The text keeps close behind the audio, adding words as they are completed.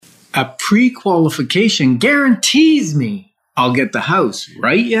A pre-qualification guarantees me I'll get the house,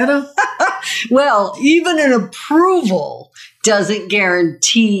 right, Yetta? Well, even an approval doesn't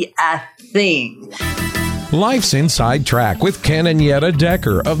guarantee a thing. Life's Inside Track with Ken and Yetta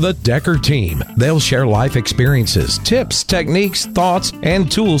Decker of the Decker team. They'll share life experiences, tips, techniques, thoughts, and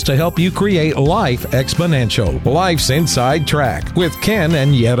tools to help you create life exponential. Life's Inside Track with Ken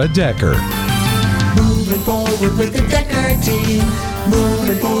and Yetta Decker. Moving forward with the Decker team.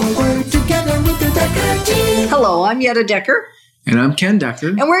 Moving forward together with the Decker team. Hello, I'm Yetta Decker. And I'm Ken Decker.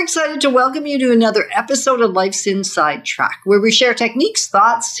 And we're excited to welcome you to another episode of Life's Inside Track, where we share techniques,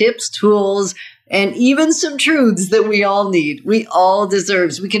 thoughts, tips, tools, and even some truths that we all need, we all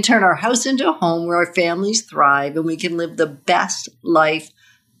deserve. So we can turn our house into a home where our families thrive and we can live the best life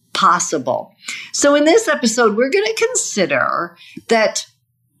possible. So in this episode, we're going to consider that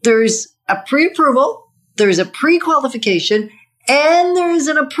there's a pre-approval, there's a pre-qualification, and there's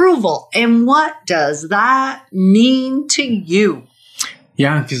an approval. And what does that mean to you?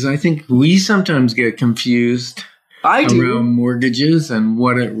 Yeah, because I think we sometimes get confused around mortgages and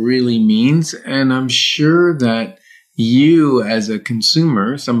what it really means. And I'm sure that you as a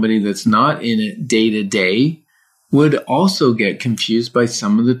consumer, somebody that's not in it day to day, would also get confused by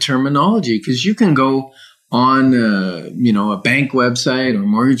some of the terminology, because you can go on a bank website or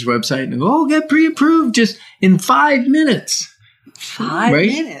mortgage website and go, get pre-approved just in 5 minutes. 5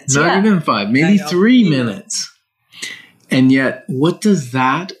 minutes? Not even 5, maybe 3 minutes. And yet, what does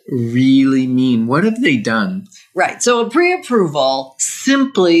that really mean? What have they done? Right. So a pre-approval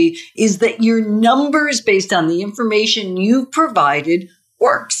simply is that your numbers based on the information you've provided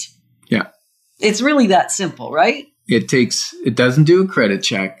works. Yeah. It's really that simple, right? It doesn't do a credit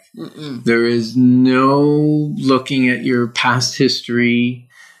check. Mm-mm. There is no looking at your past history.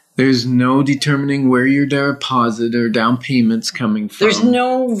 There's no determining where your deposit or down payment's coming from. There's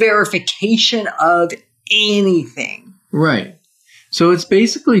no verification of anything. Right. So it's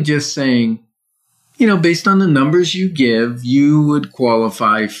basically just saying, based on the numbers you give, you would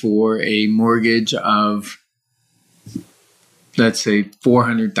qualify for a mortgage of, let's say,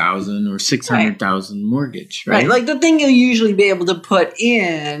 $400,000 or $600,000 mortgage, right? Like the thing you'll usually be able to put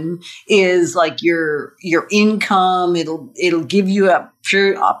in is like your income. It'll give you a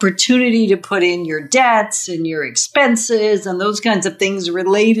pure opportunity to put in your debts and your expenses and those kinds of things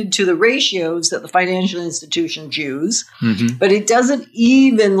related to the ratios that the financial institutions use. Mm-hmm. But it doesn't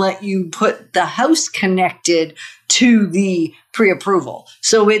even let you put the house connected to the pre-approval.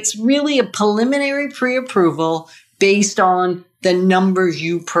 So it's really a preliminary pre-approval based on the numbers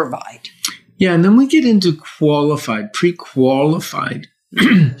you provide. Yeah, and then we get into qualified, pre-qualified.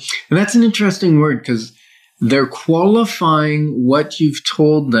 And that's an interesting word because they're qualifying what you've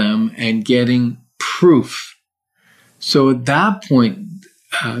told them and getting proof. So at that point,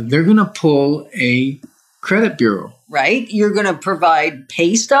 they're going to pull a credit bureau. Right? You're going to provide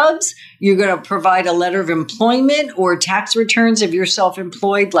pay stubs. You're going to provide a letter of employment or tax returns if you're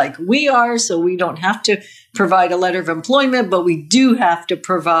self-employed like we are. So we don't have to provide a letter of employment, but we do have to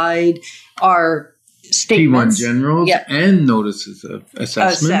provide our statements. P1 generals and notices of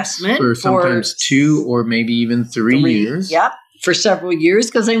assessment for sometimes 2 or maybe even 3 years. Yep. For several years,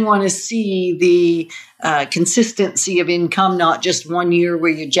 because they want to see the consistency of income, not just 1 year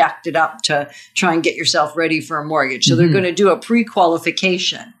where you jacked it up to try and get yourself ready for a mortgage. So they're going to do a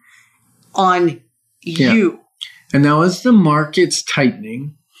pre-qualification on you. And now as the market's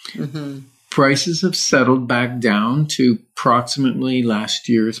tightening, prices have settled back down to approximately last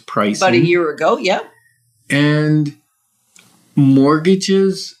year's pricing. About a year ago, yeah. And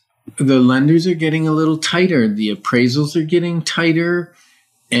mortgages, the lenders are getting a little tighter. The appraisals are getting tighter.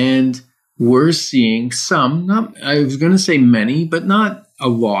 And we're seeing some, I was going to say many, but not a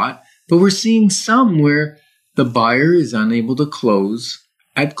lot. But we're seeing some where the buyer is unable to close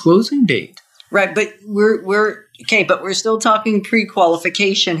at closing date. Right, but we're still talking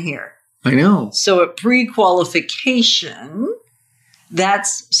pre-qualification here. I know. So at pre-qualification,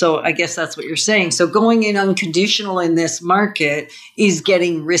 I guess that's what you're saying. So going in unconditional in this market is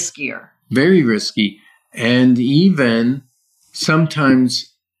getting riskier. Very risky. And even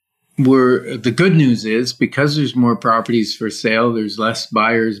sometimes the good news is because there's more properties for sale, there's less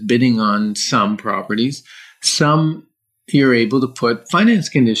buyers bidding on some properties. Some you're able to put finance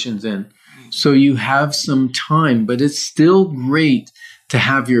conditions in. So you have some time, but it's still great to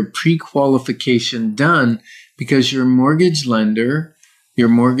have your pre-qualification done because your mortgage lender, your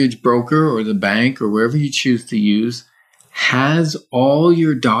mortgage broker or the bank or wherever you choose to use has all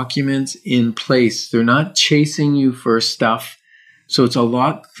your documents in place. They're not chasing you for stuff. So it's a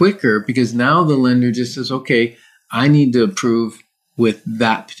lot quicker because now the lender just says, okay, I need to approve with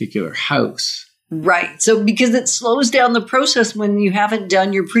that particular house. Right. So because it slows down the process when you haven't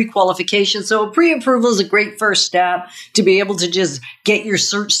done your pre-qualification. So a pre-approval is a great first step to be able to just get your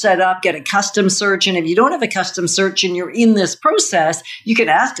search set up, get a custom search. And if you don't have a custom search and you're in this process, you can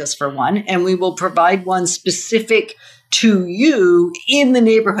ask us for one and we will provide one specific to you in the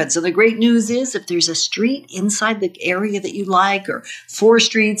neighborhood. So the great news is if there's a street inside the area that you like or 4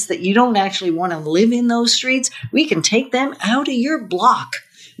 streets that you don't actually want to live in those streets, we can take them out of your block,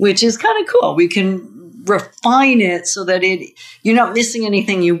 which is kind of cool. We can refine it so that you're not missing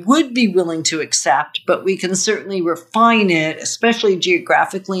anything you would be willing to accept, but we can certainly refine it, especially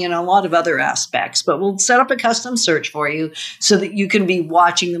geographically and a lot of other aspects. But we'll set up a custom search for you so that you can be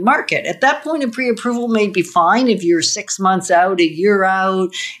watching the market. At that point, a pre-approval may be fine if you're 6 months out, a year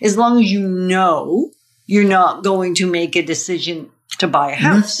out, as long as you know you're not going to make a decision to buy a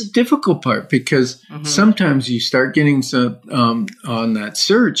house. And that's the difficult part because sometimes you start getting some on that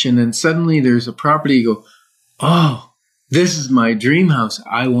search and then suddenly there's a property you go, oh, this is my dream house.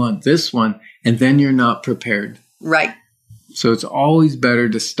 I want this one. And then you're not prepared. Right. So it's always better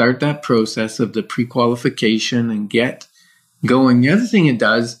to start that process of the pre-qualification and get going. The other thing it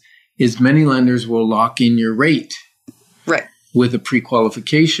does is many lenders will lock in your rate with a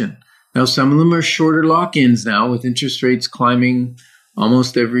pre-qualification. Now, some of them are shorter lock-ins now with interest rates climbing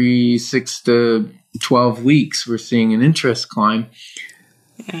almost every 6 to 12 weeks. We're seeing an interest climb.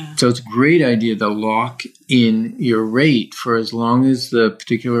 Yeah. So it's a great idea to lock in your rate for as long as the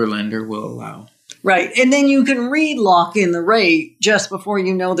particular lender will allow. Right. And then you can re-lock in the rate just before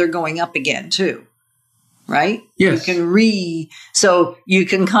you know they're going up again, too. Right? Yes. So you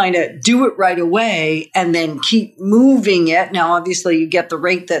can kind of do it right away and then keep moving it. Now, obviously you get the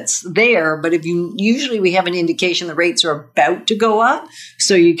rate that's there, but usually we have an indication the rates are about to go up.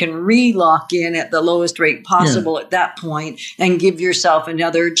 So you can re-lock in at the lowest rate possible at that point and give yourself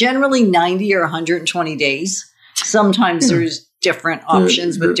another generally 90 or 120 days. Sometimes there's different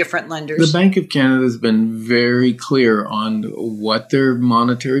options with different lenders. The Bank of Canada has been very clear on what their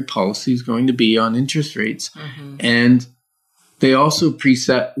monetary policy is going to be on interest rates. And they also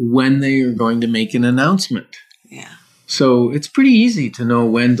preset when they are going to make an announcement. Yeah. So it's pretty easy to know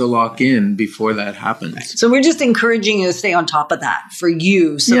when to lock in before that happens. Right. So we're just encouraging you to stay on top of that for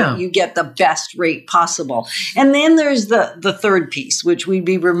you so that you get the best rate possible. And then there's the third piece, which we'd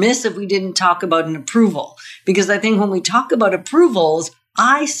be remiss if we didn't talk about an approval. Because I think when we talk about approvals,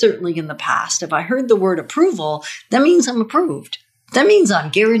 I certainly in the past, if I heard the word approval, that means I'm approved. That means I'm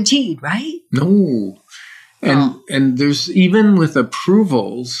guaranteed, right? No. And there's even with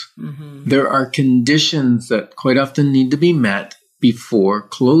approvals, there are conditions that quite often need to be met before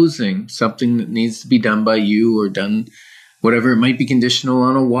closing, something that needs to be done by you or done, whatever. It might be conditional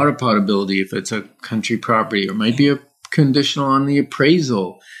on a water potability if it's a country property, or it might be a conditional on the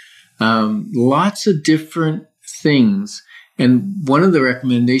appraisal. Lots of different things. And one of the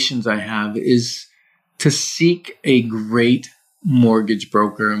recommendations I have is to seek a great mortgage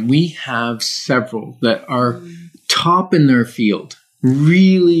broker. And we have several that are top in their field,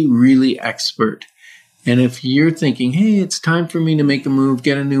 really, really expert. And if you're thinking, hey, it's time for me to make a move,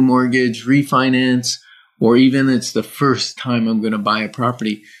 get a new mortgage, refinance, or even it's the first time I'm going to buy a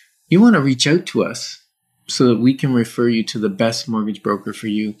property, you want to reach out to us so that we can refer you to the best mortgage broker for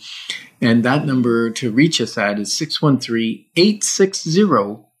you. And that number to reach us at is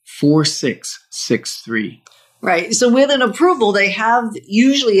 613-860-4663. Right. So with an approval, they have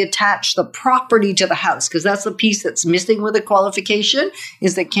usually attached the property to the house because that's the piece that's missing with a qualification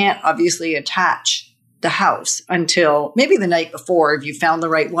is they can't obviously attach the house until maybe the night before if you found the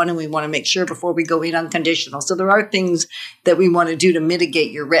right one, and we want to make sure before we go in unconditional. So there are things that we want to do to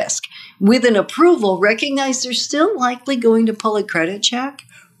mitigate your risk. With an approval, recognize they're still likely going to pull a credit check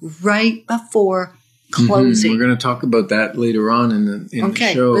right before closing. We're going to talk about that later on in the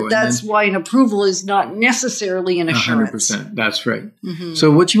show. But that's why an approval is not necessarily an assurance. 100%. That's right.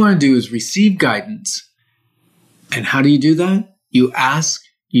 So what you want to do is receive guidance. And how do you do that? You ask,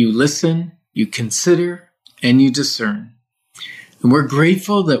 you listen, you consider, and you discern. And we're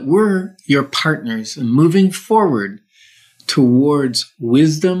grateful that we're your partners in moving forward towards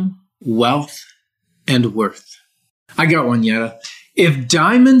wisdom, wealth, and worth. I got one, Yetta. If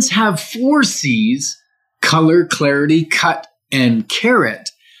diamonds have 4 C's, color, clarity, cut, and carat,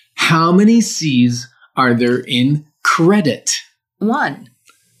 how many C's are there in credit? 1.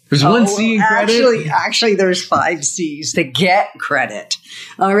 There's 1 C in credit? Actually, there's 5 C's to get credit.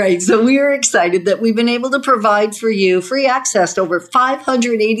 All right. So we are excited that we've been able to provide for you free access to over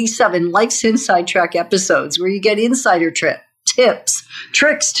 587 Life's Inside Track episodes where you get insider tips,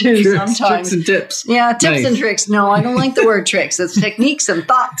 tricks too sometimes. Tricks and tips. Yeah, tips Nice. and tricks. No, I don't like the word tricks. It's techniques and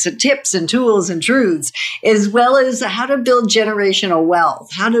thoughts and tips and tools and truths, as well as how to build generational wealth,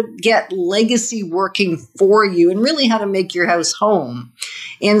 how to get legacy working for you, and really how to make your house home.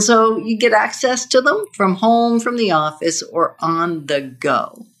 And so you get access to them from home, from the office, or on the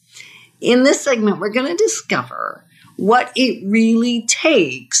go. In this segment, we're going to discover what it really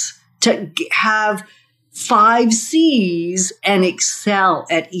takes to have 5 C's and excel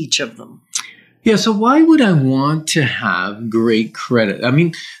at each of them. Yeah, so why would I want to have great credit? I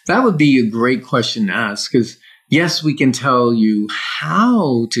mean, that would be a great question to ask because, yes, we can tell you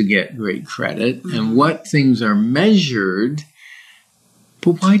how to get great credit and what things are measured,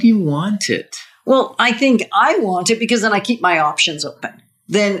 but why do you want it? Well, I think I want it because then I keep my options open.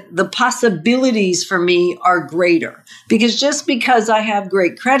 Then the possibilities for me are greater. Because just because I have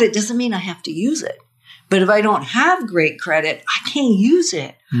great credit doesn't mean I have to use it. But if I don't have great credit, I can't use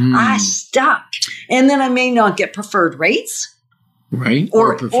it. I'm stuck. And then I may not get preferred rates. Right?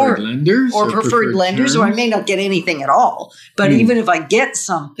 Or preferred lenders. Or preferred lenders, or I terms. may not get anything at all. But even if I get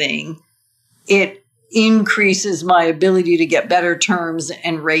something, it increases my ability to get better terms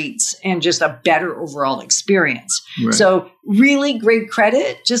and rates and just a better overall experience. Right. So really great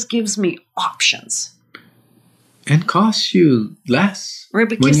credit just gives me options. And costs you less Right,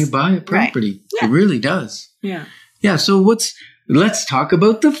 because- when you buy a property. Right. Yeah. It really does. Yeah. Yeah, so let's talk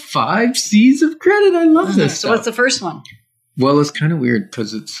about the 5 C's of credit. I love this So stuff. what's the first one? Well, it's kind of weird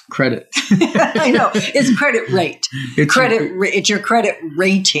because it's credit. I know. It's credit rate. It's It's your credit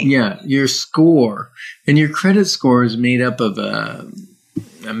rating. Yeah, your score. And your credit score is made up of a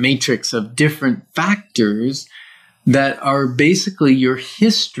matrix of different factors that are basically your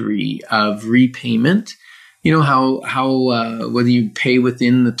history of repayment. You know how whether you pay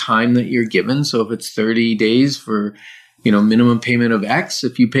within the time that you're given. So if it's 30 days for, minimum payment of X,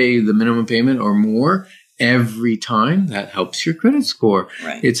 if you pay the minimum payment or more every time, that helps your credit score.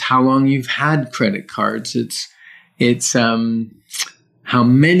 Right. It's how long you've had credit cards. It's how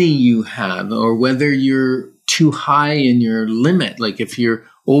many you have, or whether you're too high in your limit. Like if you're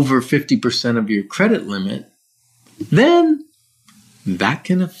over 50% of your credit limit, then that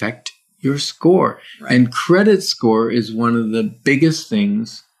can affect your score. Right. And credit score is one of the biggest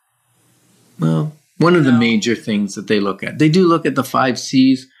things. Well, one of the major things that they look at. They do look at the 5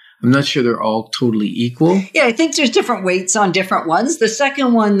 C's. I'm not sure they're all totally equal. Yeah, I think there's different weights on different ones. The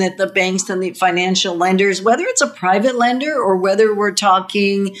second one that the banks and the financial lenders, whether it's a private lender or whether we're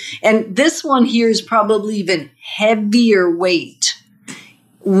talking, and this one here is probably even heavier weight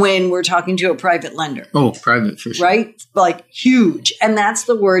when we're talking to a private lender, Oh, private for sure. right? Like huge. And that's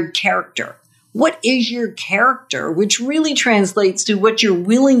the word character. What is your character? Which really translates to what's your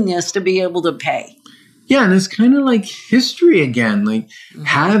willingness to be able to pay. Yeah, and it's kind of like history again. Like,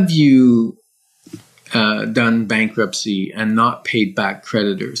 have you done bankruptcy and not paid back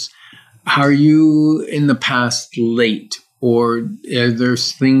creditors? Are you in the past late? Or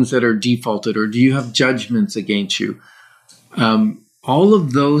there's things that are defaulted? Or do you have judgments against you? All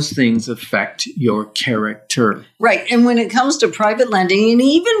of those things affect your character. Right. And when it comes to private lending, and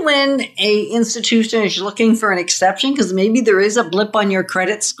even when a institution is looking for an exception, because maybe there is a blip on your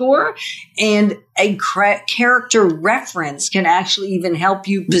credit score, and a character reference can actually even help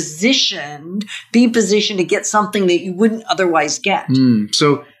you be positioned to get something that you wouldn't otherwise get.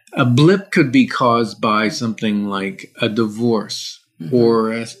 So a blip could be caused by something like a divorce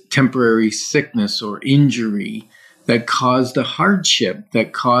or a temporary sickness or injury that caused a hardship,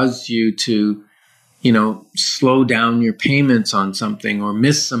 that caused you to, slow down your payments on something or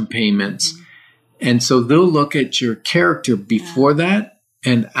miss some payments. And so they'll look at your character before that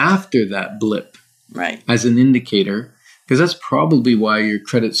and after that blip Right. as an indicator, because that's probably why your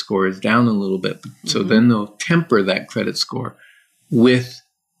credit score is down a little bit. So then they'll temper that credit score with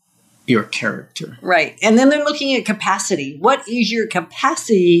your character. Right. And then they're looking at capacity. What is your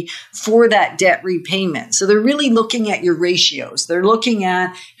capacity for that debt repayment? So they're really looking at your ratios. They're looking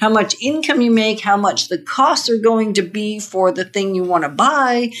at how much income you make, how much the costs are going to be for the thing you want to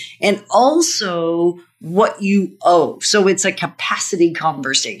buy, and also what you owe. So it's a capacity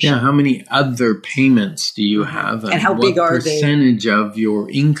conversation. Yeah, how many other payments do you have? And how big are they? What percentage of your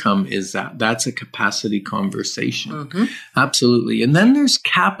income is that? That's a capacity conversation. Absolutely. And then there's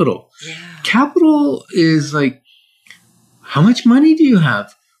capital. Yeah. Capital is like, how much money do you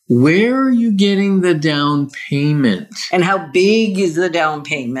have? Where are you getting the down payment? And how big is the down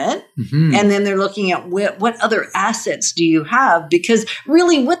payment? And then they're looking at what other assets do you have? Because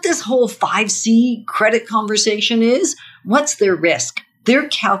really what this whole 5C credit conversation is, what's their risk? They're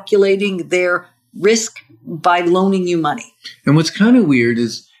calculating their risk by loaning you money. And what's kind of weird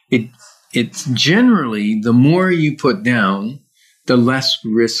is it's generally the more you put down, the less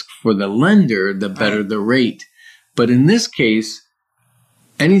risk for the lender, the better the rate. But in this case,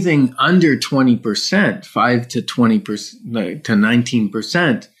 anything under 20%, 5 to 20% to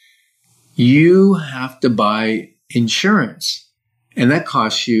 19%, you have to buy insurance. And that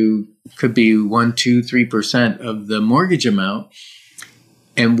costs you, could be 1, 2, 3% of the mortgage amount.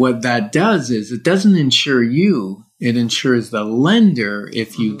 And what that does is it doesn't insure you, it insures the lender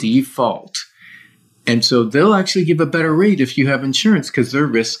if you default. And so they'll actually give a better rate if you have insurance because their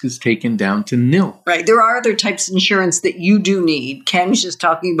risk is taken down to nil. Right. There are other types of insurance that you do need. Ken's just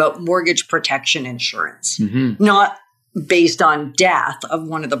talking about mortgage protection insurance, not based on death of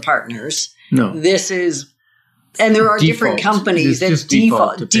one of the partners. No. This is, and there are different companies that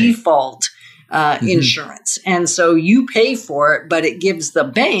default insurance. And so you pay for it, but it gives the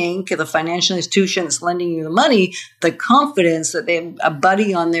bank, the financial institution that's lending you the money, the confidence that they have a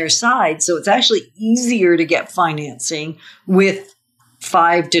buddy on their side. So it's actually easier to get financing with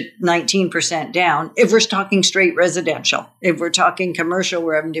 5 to 19% down. If we're talking straight residential, if we're talking commercial,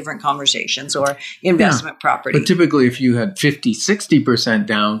 we're having different conversations, or investment property. But typically if you had 50, 60%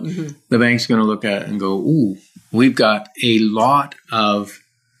 down, the bank's going to look at it and go, ooh, we've got a lot of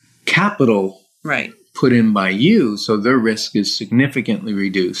capital put in by you, so their risk is significantly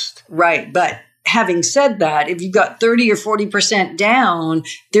reduced. Right. But having said that, if you've got 30 or 40% down,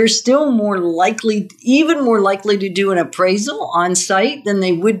 they're still even more likely to do an appraisal on site than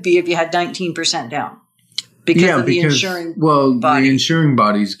they would be if you had 19% down. Because the insuring body. The insuring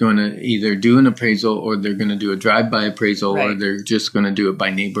body is going to either do an appraisal or they're going to do a drive-by appraisal or they're just going to do it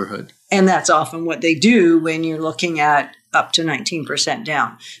by neighborhood. And that's often what they do when you're looking at up to 19%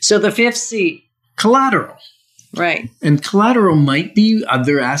 down. So the fifth C. Collateral. Right. And collateral might be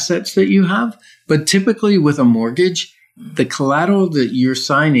other assets that you have, but typically with a mortgage, the collateral that you're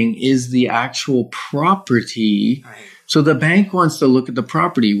signing is the actual property. Right. So the bank wants to look at the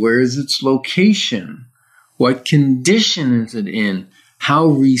property. Where is its location? What condition is it in? How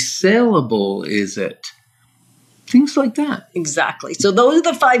resaleable is it? Things like that. Exactly. So those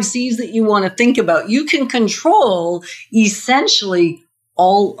are the 5 C's that you want to think about. You can control essentially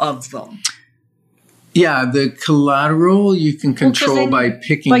all of them. Yeah, the collateral you can control by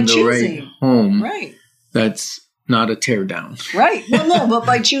picking the right home. Right. That's not a tear down. Right. Well, no, but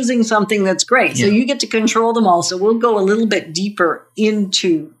by choosing something that's great. So you get to control them all. So we'll go a little bit deeper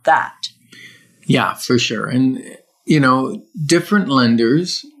into that. Yeah, for sure. And, different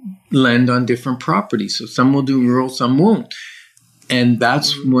lenders lend on different properties. So some will do rural, some won't. And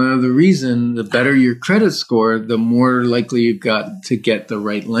that's one of the reasons, the better your credit score, the more likely you've got to get the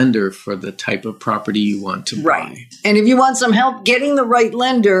right lender for the type of property you want to buy. Right. And if you want some help getting the right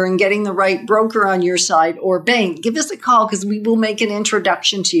lender and getting the right broker on your side or bank, give us a call because we will make an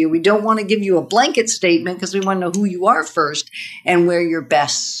introduction to you. We don't want to give you a blanket statement because we want to know who you are first and where you're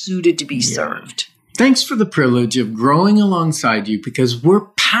best suited to be served. Thanks for the privilege of growing alongside you because we're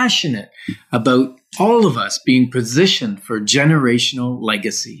passionate about all of us being positioned for generational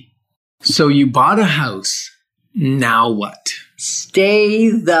legacy. So you bought a house. Now what? Stay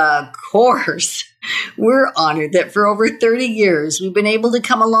the course. We're honored that for over 30 years, we've been able to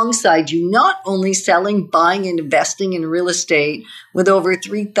come alongside you, not only selling, buying, and investing in real estate with over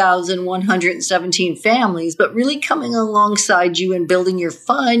 3,117 families, but really coming alongside you and building your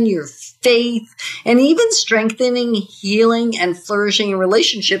fun, your faith, and even strengthening, healing, and flourishing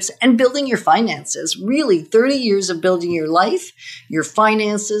relationships and building your finances. Really, 30 years of building your life, your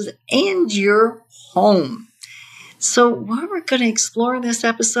finances, and your home. So what we're going to explore in this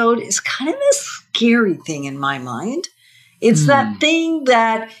episode is kind of a scary thing in my mind. It's that thing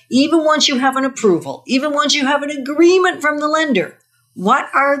that even once you have an approval, even once you have an agreement from the lender, what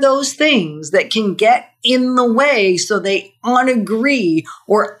are those things that can get in the way so they unagree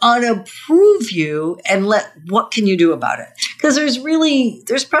or unapprove you, and what can you do about it? Because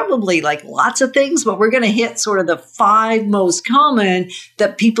there's probably like lots of things, but we're going to hit sort of the 5 most common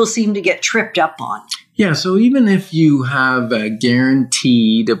that people seem to get tripped up on. Yeah, so even if you have a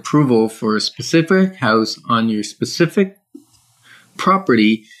guaranteed approval for a specific house on your specific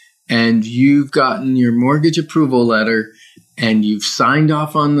property and you've gotten your mortgage approval letter and you've signed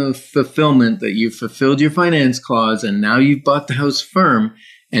off on the fulfillment that you've fulfilled your finance clause and now you've bought the house firm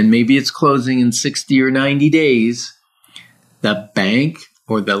and maybe it's closing in 60 or 90 days, the bank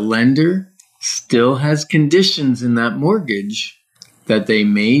or the lender still has conditions in that mortgage that they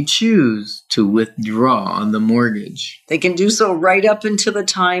may choose to withdraw on the mortgage. They can do so right up until the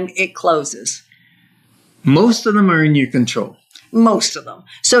time it closes. Most of them are in your control. Most of them.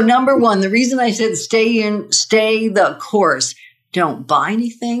 So number one, the reason I said stay the course. Don't buy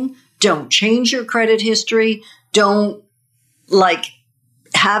anything. Don't change your credit history. Don't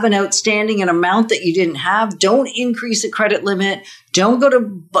have an outstanding an amount that you didn't have. Don't increase a credit limit. Don't go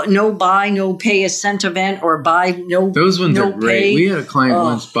to no pay a cent event or buy no. Those ones no are great. pay. We had a client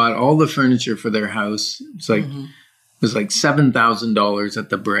once bought all the furniture for their house. It's like it was like $7,000 at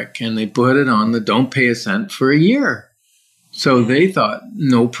the Brick, and they put it on the don't pay a cent for a year. So they thought,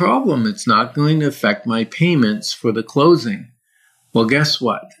 no problem. It's not going to affect my payments for the closing. Well, guess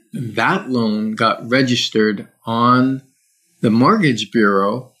what? That loan got registered on the mortgage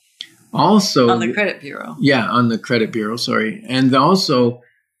bureau. Also on the credit bureau. Yeah, on the credit bureau, sorry. And also,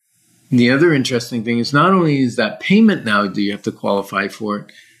 the other interesting thing is not only is that payment now do you have to qualify for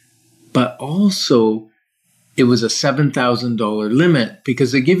it, but also it was a $7,000 limit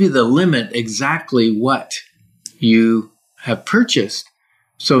because they give you the limit exactly what you have purchased.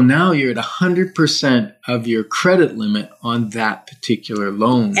 So now you're at 100% of your credit limit on that particular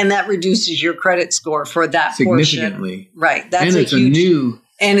loan. And that reduces your credit score for that significantly. Portion. Right. That's and it's huge,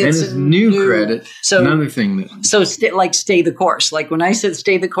 a new credit. So another thing that stay the course. Like when I said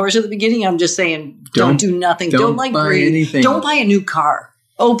stay the course at the beginning, I'm just saying don't do nothing. Don't buy anything. Don't buy a new car.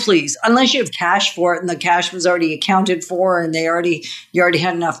 Oh, please. Unless you have cash for it and the cash was already accounted for and you already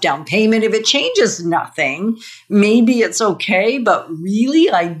had enough down payment. If it changes nothing, maybe it's okay. But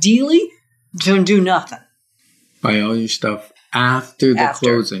really, ideally, don't do nothing. Buy all your stuff after the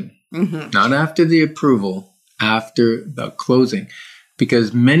closing. Mm-hmm. Not after the approval, after the closing.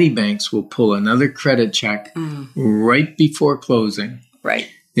 Because many banks will pull another credit check right before closing. Right.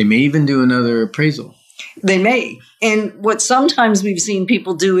 They may even do another appraisal. They may. And what sometimes we've seen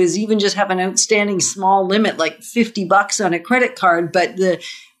people do is even just have an outstanding small limit, like $50 on a credit card, but the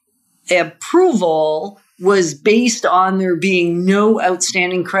approval was based on there being no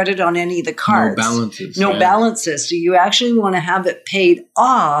outstanding credit on any of the cards. No balances. So you actually want to have it paid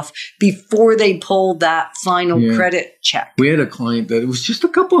off before they pull that final credit check. We had a client that it was just a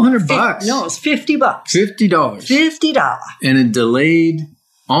couple $100. No, it was $50. $50. $50. And it delayed.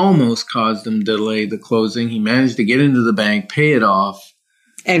 Almost caused him to delay the closing. He managed to get into the bank, pay it off.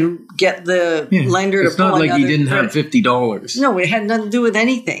 And get the lender to pull another. It's not like he didn't have $50. No, it had nothing to do with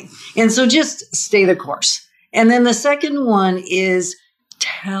anything. And so just stay the course. And then the second one is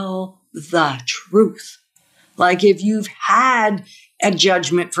tell the truth. Like if you've had a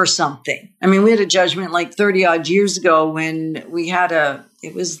judgment for something. I mean, we had a judgment like 30 odd years ago when we had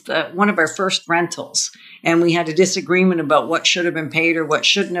it was one of our first rentals. And we had a disagreement about what should have been paid or what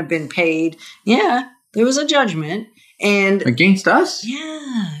shouldn't have been paid. Yeah, there was a judgment. And against us?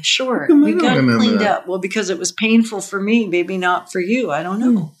 Yeah, sure. We got it cleaned up. Well, because it was painful for me, maybe not for you. I don't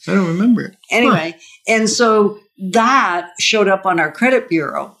know. I don't remember it. Anyway, and so that showed up on our credit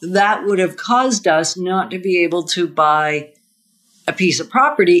bureau. That would have caused us not to be able to buy a piece of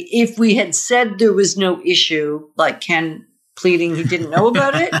property if we had said there was no issue, like Ken pleading he didn't know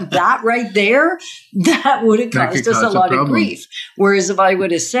about it. That right there, that would have caused us a lot of grief. Whereas if I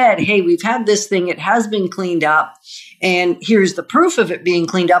would have said, hey, we've had this thing, it has been cleaned up, and here's the proof of it being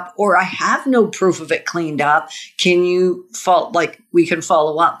cleaned up, or I have no proof of it cleaned up, can you we can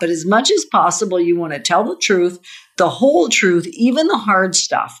follow up. But as much as possible, you want to tell the truth, the whole truth, even the hard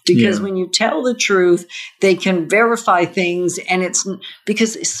stuff, because when you tell the truth, they can verify things. And it's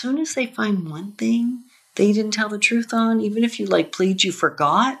because as soon as they find one thing they didn't tell the truth on, even if you plead you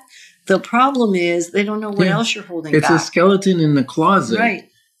forgot, the problem is they don't know what else you're holding back. It's a skeleton in the closet. Right.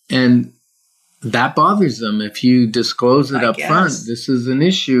 And that bothers them. If you disclose it up front, this is an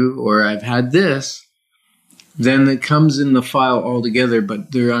issue, or I've had this, then it comes in the file altogether,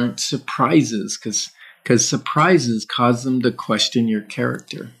 but there aren't surprises because surprises cause them to question your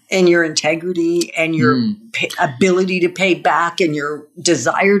character. And your integrity and your ability to pay back and your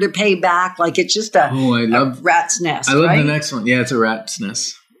desire to pay back. Like it's just a rat's nest. I love the next one. Yeah, it's a rat's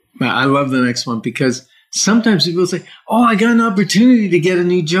nest. I love the next one because sometimes people say, oh, I got an opportunity to get a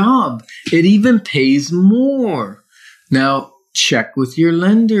new job. It even pays more. Now, check with your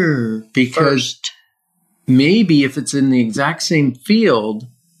lender because maybe if it's in the exact same field,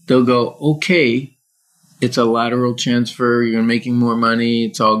 they'll go, okay, it's a lateral transfer. You're making more money.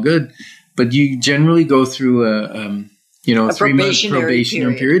 It's all good. But you generally go through a 3-month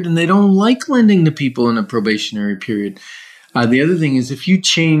probationary period, and they don't like lending to people in a probationary period. The other thing is if you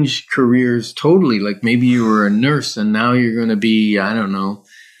change careers totally, like maybe you were a nurse and now you're going to be, I don't know,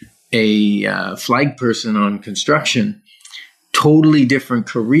 a flag person on construction, totally different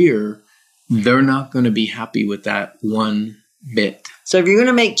career, they're not going to be happy with that one bit. So if you're going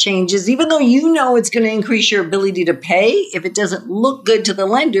to make changes, even though you know it's going to increase your ability to pay, if it doesn't look good to the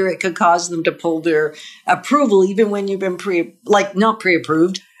lender, it could cause them to pull their approval, even when you've been not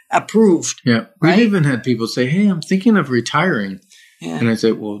pre-approved, approved. Yeah. Right? We've even had people say, hey, I'm thinking of retiring. Yeah. And I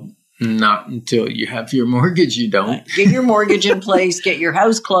said, well, not until you have your mortgage, you don't. Get your mortgage in place, get your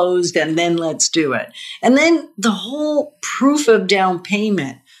house closed, and then let's do it. And then the whole proof of down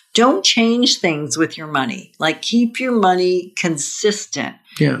payment. Don't change things with your money. Like, keep your money consistent.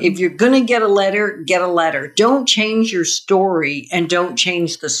 Yeah. If you're going to get a letter, get a letter. Don't change your story and don't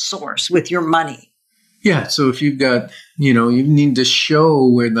change the source with your money. Yeah. So if you've got, you need to show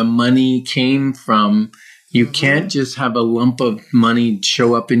where the money came from. You can't just have a lump of money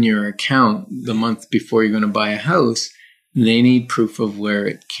show up in your account the month before you're going to buy a house. They need proof of where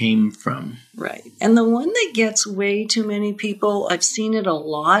it came from. Right. And the one that gets way too many people, I've seen it a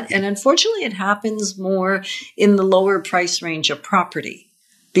lot. And unfortunately, it happens more in the lower price range of property.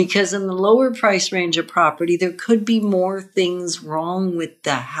 Because in the lower price range of property, there could be more things wrong with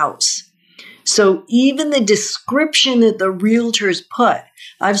the house. So even the description that the realtors put,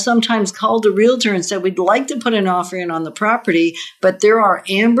 I've sometimes called a realtor and said, we'd like to put an offer in on the property, but there are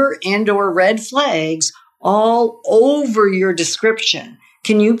amber and or red flags all over your description.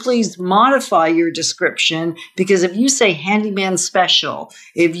 Can you please modify your description? Because if you say handyman special,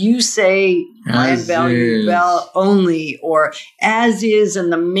 if you say land value only, or as is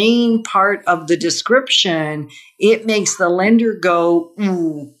in the main part of the description, it makes the lender go,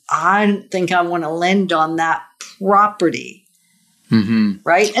 ooh, I don't think I want to lend on that property. Mm-hmm.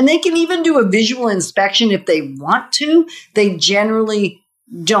 Right? And they can even do a visual inspection if they want to. They generally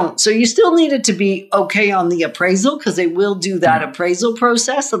don't. So you still need it to be okay on the appraisal, because they will do that appraisal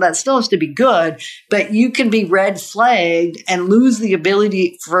process. So that still has to be good, but you can be red flagged and lose the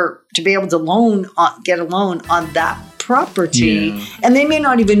ability to be able to get a loan on that property. Yeah. And they may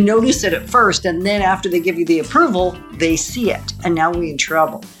not even notice it at first. And then after they give you the approval, they see it. And now we're in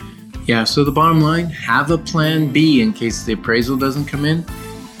trouble. Yeah. So the bottom line, have a plan B in case the appraisal doesn't come in.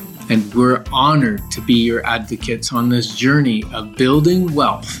 And we're honored to be your advocates on this journey of building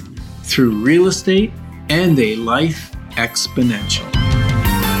wealth through real estate and a life exponential.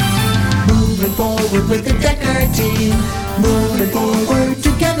 Moving forward with the Decker team. Moving forward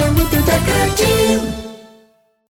together with the Decker team.